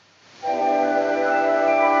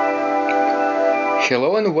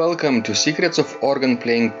Hello and welcome to Secrets of Organ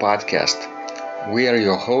Playing podcast. We are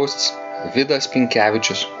your hosts, Vidas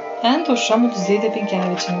Pinkevičius and Aušra Mutuzėtė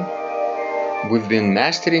Pinkevičienė. We've been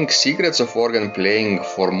mastering secrets of organ playing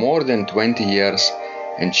for more than 20 years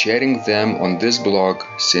and sharing them on this blog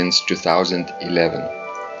since 2011.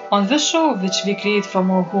 On this show, which we create from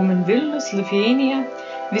our home in Vilnius, Lithuania,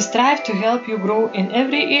 we strive to help you grow in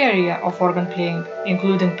every area of organ playing,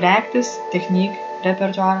 including practice, technique,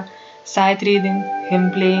 repertoire, sight reading, hymn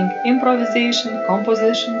playing, improvisation,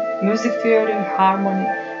 composition, music theory, harmony,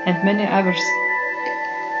 and many others.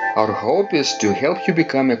 Our hope is to help you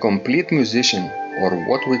become a complete musician, or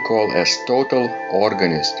what we call as total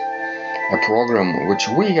organist, a program which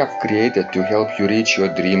we have created to help you reach your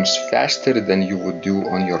dreams faster than you would do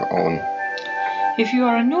on your own. If you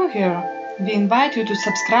are new here, we invite you to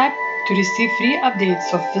subscribe to receive free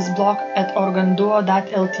updates of this blog at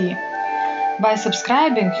organduo.lt. By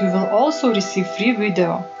subscribing, you will also receive free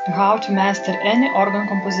video how to master any organ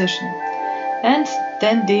composition and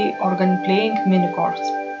 10-day organ playing mini course.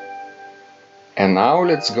 And now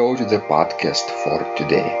let's go to the podcast for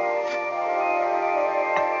today.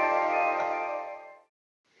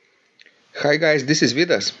 Hi guys, this is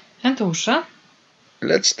Vidas. And Aušra.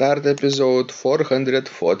 Let's start episode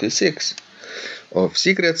 446 of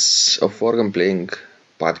Secrets of Organ Playing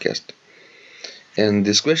podcast. And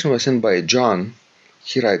this question was sent by John.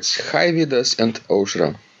 He writes, Hi Vidas and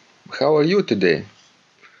Aušra. How are you today?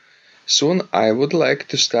 Soon I would like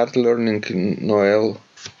to start learning Noel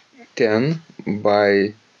 10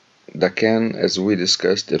 by Daken as we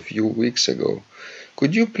discussed a few weeks ago.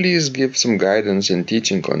 Could you please give some guidance and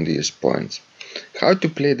teaching on these points? How to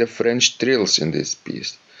play the French trills in this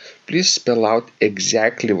piece? Please spell out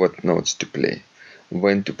exactly what notes to play,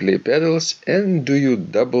 when to play pedals, and do you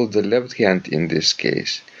double the left hand in this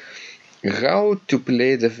case? How to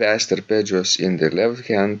play the fast arpeggios in the left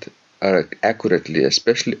hand accurately,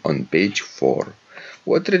 especially on page 4.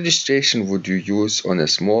 What registration would you use on a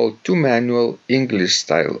small 2-manual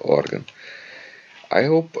English-style organ? I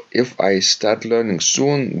hope if I start learning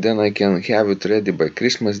soon, then I can have it ready by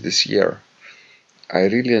Christmas this year. I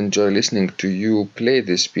really enjoy listening to you play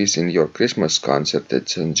this piece in your Christmas concert at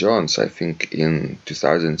St. John's, I think in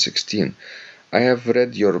 2016. I have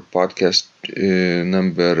read your podcast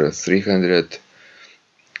number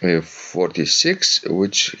 346,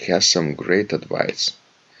 which has some great advice.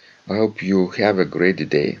 I hope you have a great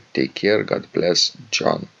day. Take care. God bless,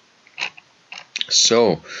 John.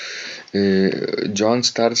 So, John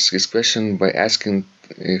starts his question by asking,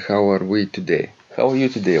 how are we today? How are you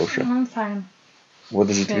today, Aušra? I'm fine. What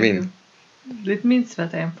does it mean? It means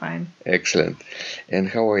that I'm fine. Excellent. And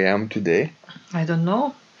how I am today? I don't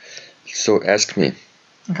know. So ask me.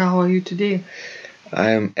 How are you today?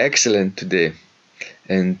 I am excellent today.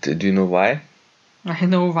 And do you know why? I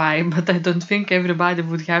know why, but I don't think everybody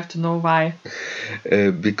would have to know why.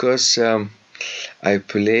 Because I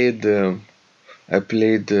played 2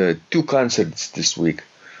 concerts this week.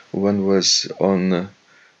 One was on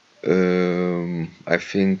I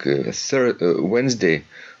think Wednesday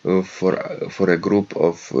for a group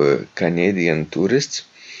of Canadian tourists,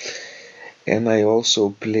 and I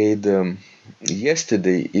also played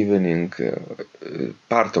yesterday evening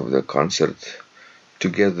part of the concert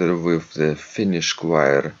together with the Finnish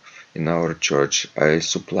choir in our church. I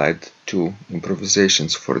supplied 2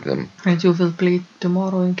 improvisations for them. And you will play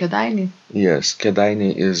tomorrow in Kėdainiai? Yes,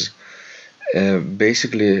 Kėdainiai is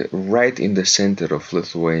basically right in the center of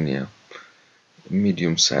Lithuania,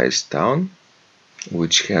 medium-sized town,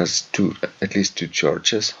 which has at least 2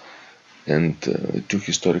 churches and 2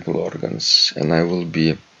 historical organs, and I will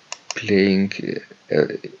be playing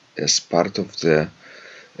as part of the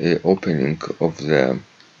opening of the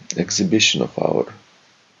exhibition of our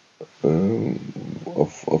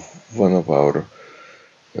one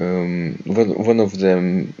of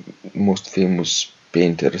the most famous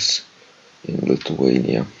painters in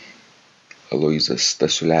Lithuania. Aloyzas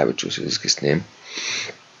Stasiulevičius is his name.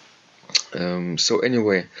 So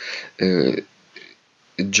anyway,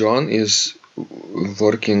 John is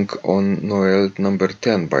working on Noel number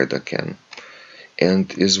 10 by Daken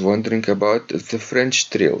and is wondering about the French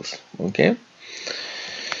trills. Okay,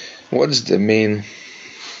 what's the main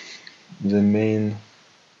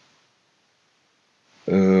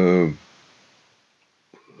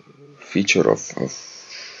feature of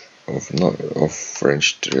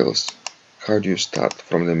French trills? How do you start?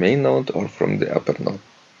 From the main note or from the upper note?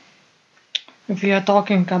 If we are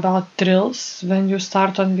talking about trills, then you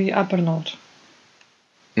start on the upper note.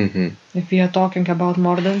 If we are talking about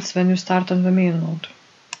mordents, then you start on the main note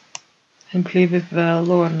and play with the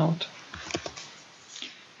lower note.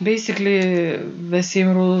 Basically, the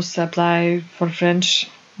same rules apply for French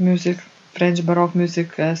music, French Baroque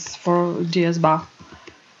music, as for J.S. Bach.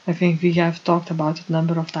 I think we have talked about it a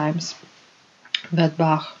number of times. That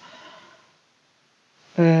Bach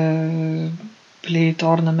played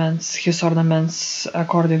his ornaments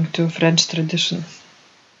according to French tradition.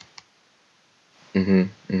 Don't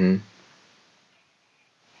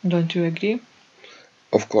you agree?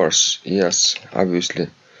 Of course, yes, obviously.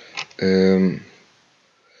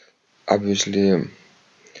 Obviously,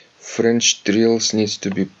 French trills needs to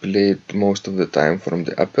be played most of the time from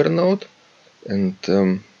the upper note, and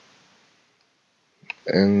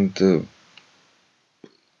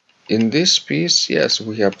in this piece, yes,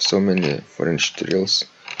 we have so many French trills,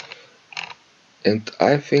 and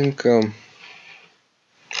I think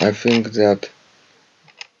that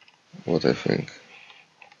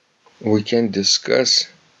we can discuss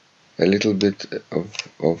a little bit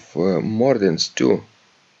of mordents too,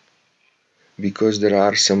 because there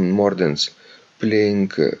are some mordents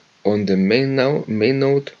playing on the main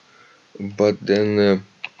note, but then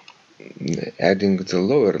adding the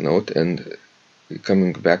lower note and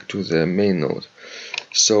coming back to the main note.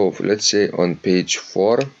 So let's say on page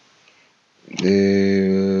 4,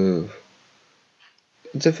 the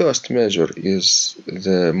first measure is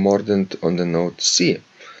the mordent on the note C.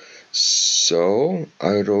 So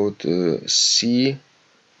I wrote C,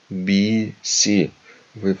 B, C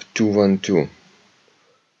with 2, 1, 2.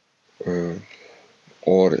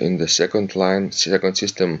 Or in the second line, second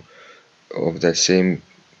system of the same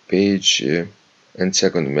page, and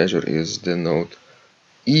second measure is the note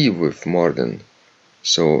E with mordent.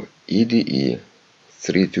 So EDE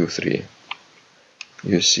 3, 2, 3.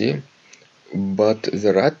 You see? But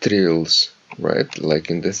there are trills, right? Like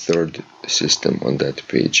in the third system on that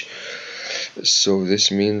page. So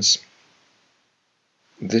this means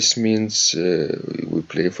we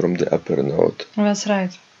play from the upper note. That's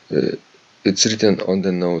right. It's written on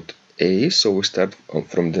the note A, so we start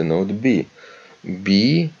from the note B.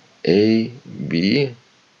 B, A, B,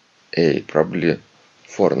 A, probably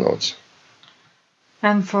 4 notes.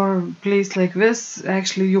 And for place like this,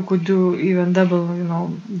 actually you could do even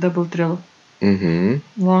double trill.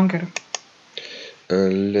 Longer.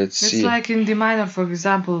 Let's see. It's like in D minor, for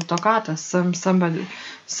example, toccatas.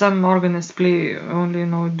 Some organists play only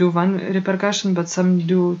do one repercussion, but some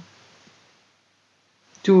do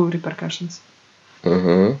 2 repercussions.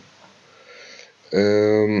 There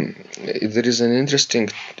is an interesting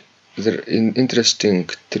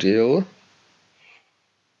trill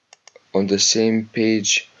on the same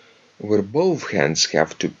page where both hands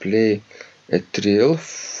have to play a trill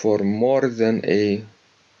for more than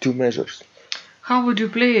 2 measures. How would you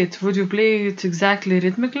play it? Would you play it exactly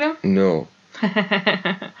rhythmically? No.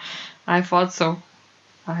 I thought so.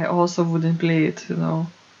 I also wouldn't play it,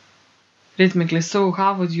 rhythmically. So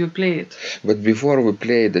how would you play it? But before we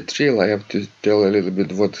play the trill, I have to tell a little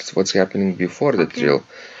bit what's happening before the trill,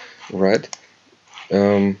 right?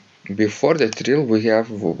 Before the trill, we have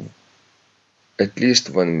at least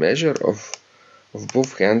one measure of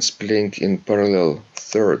both hands playing in parallel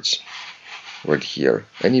thirds, right here,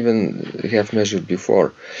 and even half measure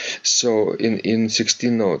before. So in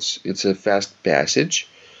 16 notes, it's a fast passage.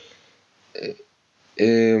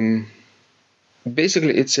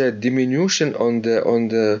 Basically, it's a diminution on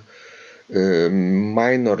the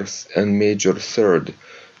minor and major third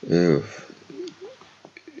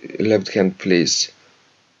left hand plays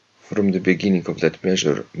from the beginning of that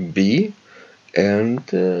measure B, and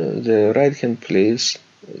the right hand plays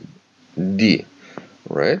D,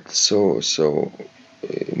 right? So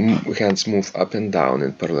hands move up and down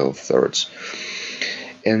in parallel thirds.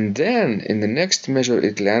 And then in the next measure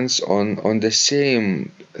it lands on the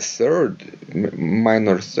same third,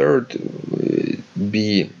 minor third,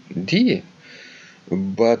 B, D,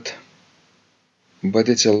 but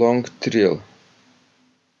it's a long trill.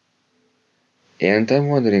 And I'm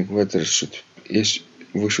wondering whether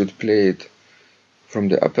we should play it from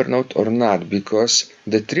the upper note or not, because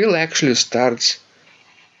the trill actually starts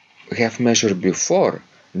half measure before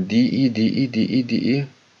D, E, D, E, D, E, D, E.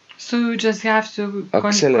 So you just have to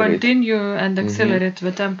continue and accelerate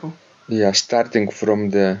the tempo. Yeah, starting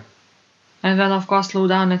from the... And then of course slow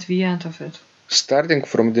down at the end of it. Starting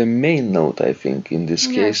from the main note, I think, in this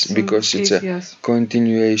case, because it's a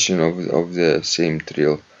continuation of the same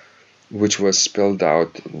trill, which was spelled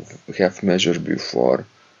out half measure before.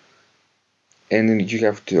 And you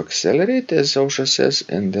have to accelerate, as Osha says,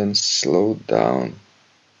 and then slow down.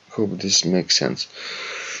 Hope this makes sense.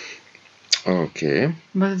 Okay.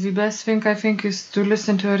 But the best thing, I think, is to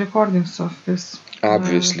listen to recordings of this.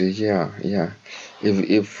 Obviously, yeah.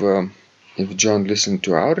 if John listened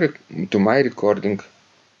to my recording,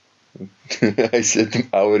 I said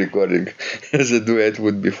our recording as a duet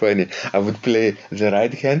would be funny. I would play the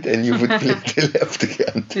right hand and you would play the left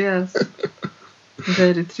hand. Yes.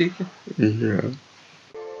 Very tricky. Yeah.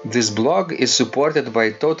 This blog is supported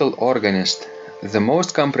by Total Organist, the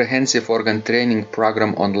most comprehensive organ training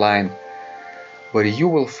program online, where you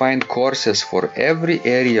will find courses for every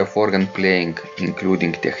area of organ playing,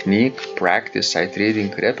 including technique, practice, sight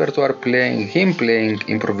reading, repertoire playing, hymn playing,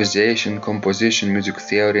 improvisation, composition, music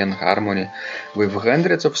theory and harmony, with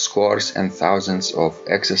hundreds of scores and thousands of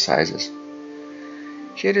exercises.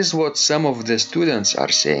 Here is what some of the students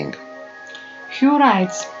are saying. Hugh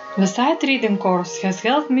writes, "The sight reading course has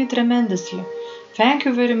helped me tremendously. Thank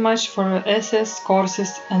you very much for your essays,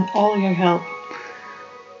 courses, and all your help."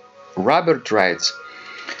 Robert writes,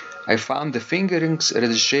 I found the fingerings,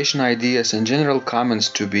 registration ideas, and general comments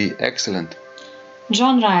to be excellent.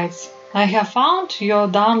 John writes, "I have found your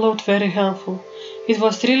download very helpful. It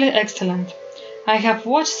was really excellent. I have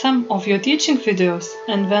watched some of your teaching videos,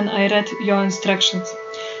 and when I read your instructions,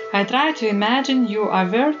 I tried to imagine you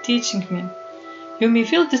were teaching me. You may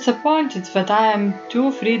feel disappointed that I am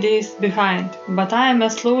 2-3 days behind, but I am a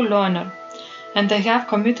slow learner, and I have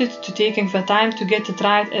committed to taking the time to get it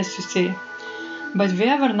right, as you say. But the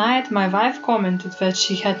other night my wife commented that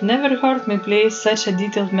she had never heard me play such a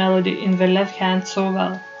detailed melody in the left hand so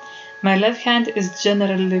well. My left hand is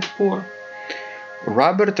generally poor."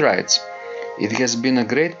 Robert writes, it has been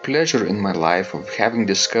a great pleasure in my life of having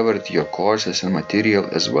discovered your courses and material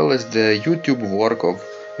as well as the YouTube work of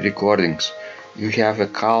recordings. You have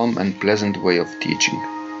a calm and pleasant way of teaching.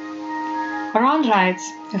 Ron writes,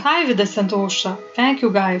 "Hi Vidas and Ausra, thank you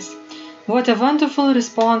guys. What a wonderful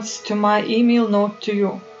response to my email note to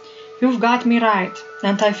you. You've got me right,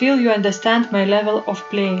 and I feel you understand my level of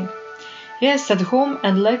playing. Yes, at home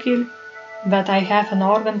and lucky that I have an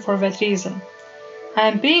organ for that reason. I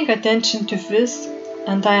am paying attention to this,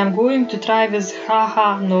 and I am going to try this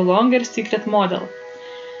haha no longer secret model.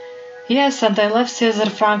 Yes, and I love Cesar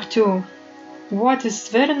Frank too. What is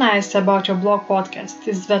very nice about your blog podcast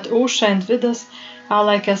is that Ausra and Vidas are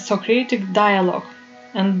like a Socratic dialogue,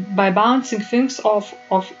 and by bouncing things off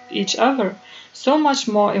of each other, so much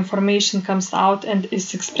more information comes out and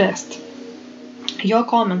is expressed. Your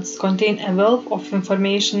comments contain a wealth of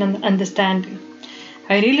information and understanding.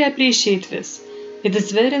 I really appreciate this. It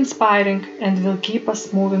is very inspiring and will keep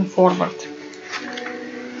us moving forward."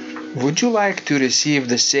 Would you like to receive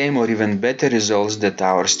the same or even better results that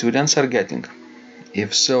our students are getting?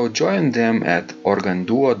 If so, join them at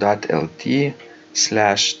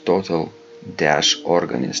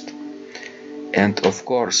organduo.lt/total-organist. And of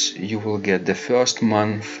course, you will get the first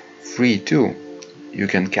month free too. You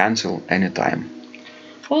can cancel anytime.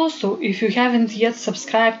 Also, if you haven't yet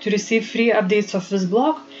subscribed to receive free updates of this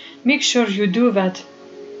blog, make sure you do that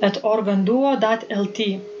at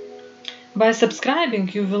organduo.lt. By subscribing,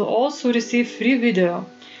 you will also receive free video,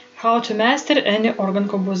 how to master any organ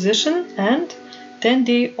composition, and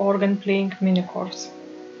 10-day organ playing mini course.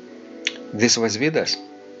 This was Vidas.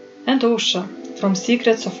 And Ausra from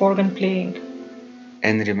Secrets of Organ Playing.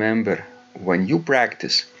 And remember, when you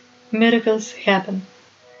practice, miracles happen.